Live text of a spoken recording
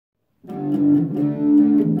What's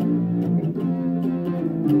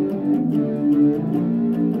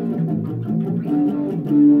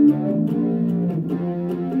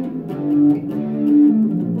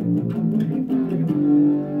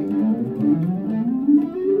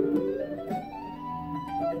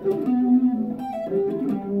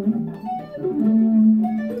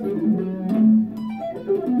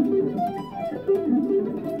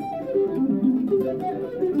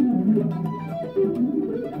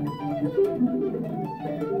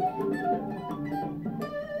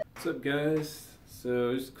up, guys?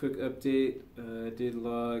 So just a quick update. I did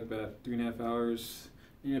log about 3.5 hours.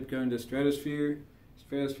 Ended up going to Stratosphere.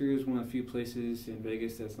 Stratosphere is one of the few places in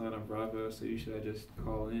Vegas that's not on Bravo, so usually I just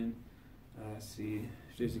call in, see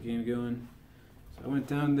if there's a game going. So I went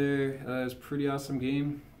down there. It was a pretty awesome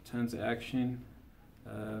game. Tons of action.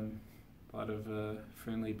 A lot of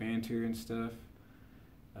friendly banter and stuff.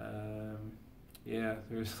 Yeah,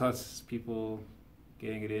 there's lots of people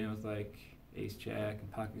getting it in with like ace jack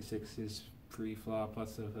and pocket sixes pre-flop,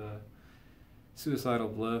 lots of suicidal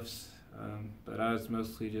bluffs, but I was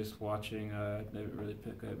mostly just watching. Never really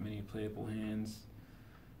pick up many playable hands,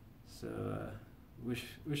 so wish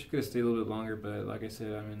I could have stayed a little bit longer, but like I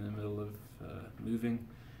said, I'm in the middle of moving,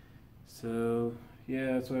 so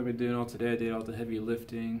yeah, that's what I've been doing all today. I did all the heavy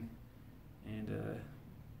lifting and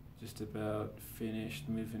just about finished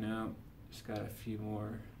moving out. Just got a few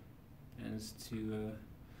more ends to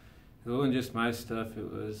it wasn't just my stuff,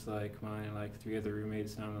 it was like mine and like 3 other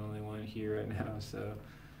roommates, and I'm the only one here right now, so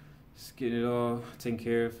just getting it all taken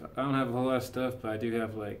care of. I don't have a whole lot of stuff, but I do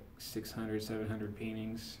have like 600, 700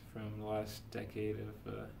 paintings from the last decade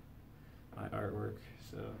of my artwork,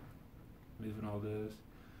 so moving all those.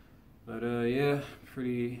 But yeah,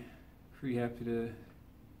 pretty happy to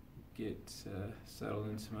get settled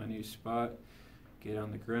into my new spot. Get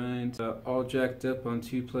on the grind. All jacked up on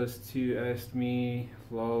 2+2 asked me,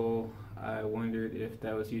 lol, I wondered if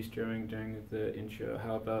that was you strumming during the intro.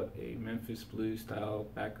 How about a Memphis Blues style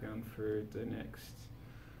background for the next?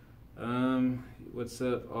 What's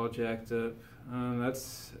up, all jacked up?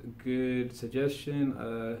 That's a good suggestion.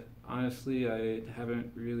 Honestly, I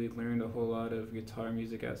haven't really learned a whole lot of guitar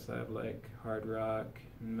music outside of like hard rock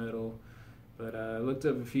and metal, but I looked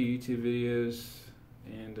up a few YouTube videos.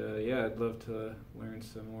 And yeah, I'd love to learn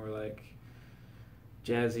some more like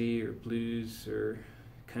jazzy or blues or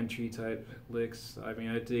country type licks. I mean,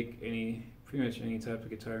 I dig pretty much any type of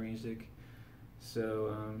guitar music.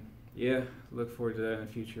 So yeah, look forward to that in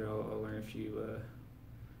the future. I'll learn a few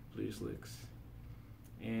blues licks.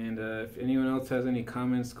 And if anyone else has any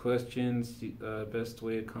comments, questions, best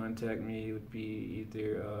way to contact me would be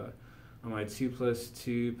either on my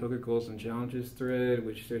 2+2 Poker Goals and Challenges thread,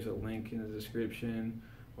 which there's a link in the description,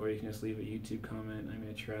 or you can just leave a YouTube comment. I'm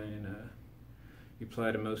going to try and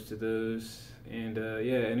reply to most of those. And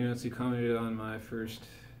yeah, anyone else who commented on my first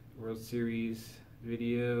World Series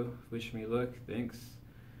video, wish me luck, thanks.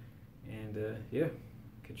 And yeah,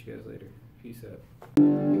 catch you guys later. Peace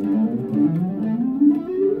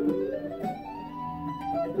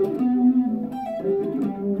out.